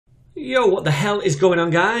Yo, what the hell is going on,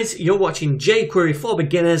 guys? You're watching jQuery for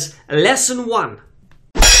Beginners, Lesson 1.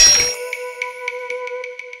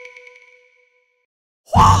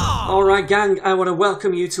 Alright gang, I want to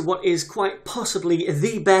welcome you to what is quite possibly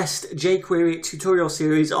the best jQuery tutorial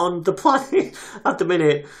series on the planet at the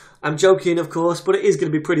minute. I'm joking, of course, but it is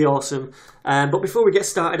going to be pretty awesome. But before we get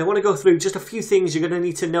started, I want to go through just a few things you're going to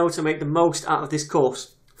need to know to make the most out of this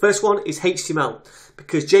course. First one is HTML,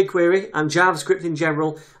 because jQuery and JavaScript in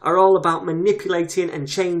general are all about manipulating and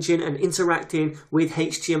changing and interacting with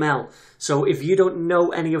HTML. So if you don't know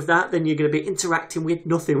any of that, then you're going to be interacting with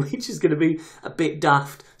nothing, which is going to be a bit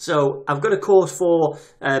daft. So I've got a course for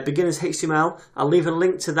beginners HTML. I'll leave a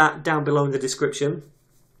link to that down below in the description.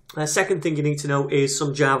 Second thing you need to know is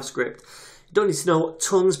some JavaScript. You don't need to know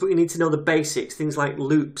tons, but you need to know the basics, things like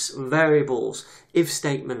loops, variables, if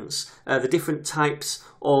statements, the different types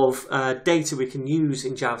of data we can use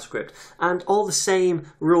in JavaScript. And all the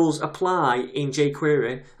same rules apply in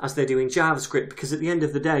jQuery as they do in JavaScript, because at the end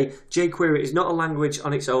of the day, jQuery is not a language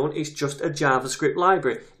on its own, it's just a JavaScript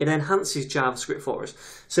library. It enhances JavaScript for us.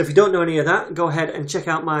 So if you don't know any of that, go ahead and check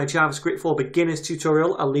out my JavaScript for Beginners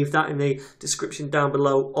tutorial. I'll leave that in the description down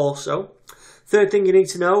below also. Third thing you need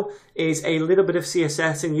to know is a little bit of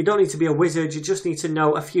CSS, and you don't need to be a wizard, you just need to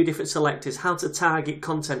know a few different selectors, how to target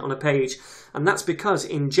content on a page. And that's because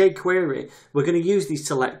in jQuery, we're going to use these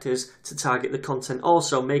selectors to target the content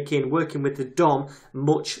also, making working with the DOM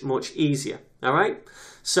much easier. Alright,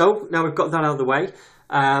 so now we've got that out of the way,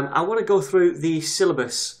 I want to go through the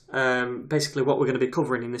syllabus, basically what we're going to be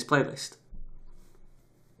covering in this playlist.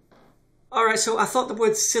 Alright, so I thought the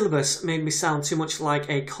word syllabus made me sound too much like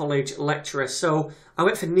a college lecturer, so I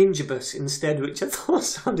went for Ninjabus instead, which I thought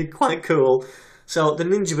sounded quite cool. So the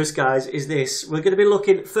Ninjabus, guys, is this. We're going to be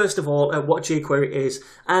looking, first of all, at what jQuery is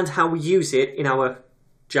and how we use it in our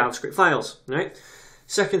JavaScript files, right?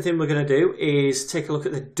 Second thing we're going to do is take a look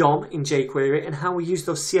at the DOM in jQuery and how we use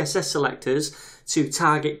those CSS selectors to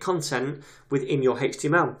target content within your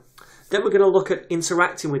HTML. Then we're going to look at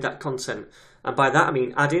interacting with that content. And by that I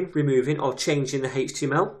mean adding, removing or changing the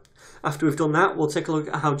HTML. After we've done that, we'll take a look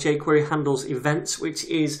at how jQuery handles events, which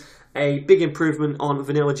is a big improvement on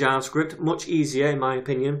vanilla JavaScript, much easier in my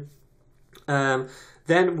opinion.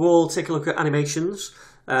 Then we'll take a look at animations,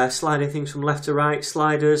 sliding things from left to right,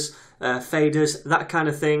 sliders, faders, that kind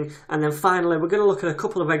of thing. And then finally, we're going to look at a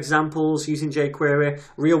couple of examples using jQuery,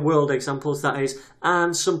 real world examples that is,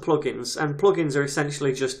 and some plugins. And plugins are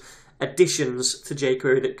essentially just additions to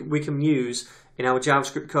jQuery that we can use in our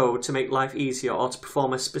JavaScript code to make life easier or to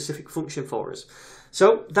perform a specific function for us.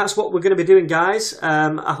 So that's what we're going to be doing, guys.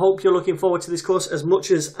 I hope you're looking forward to this course as much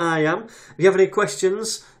as I am. If you have any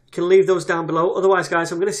questions, you can leave those down below. Otherwise,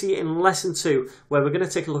 guys, I'm going to see you in lesson 2, where we're going to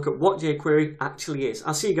take a look at what jQuery actually is.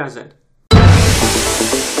 I'll see you guys then.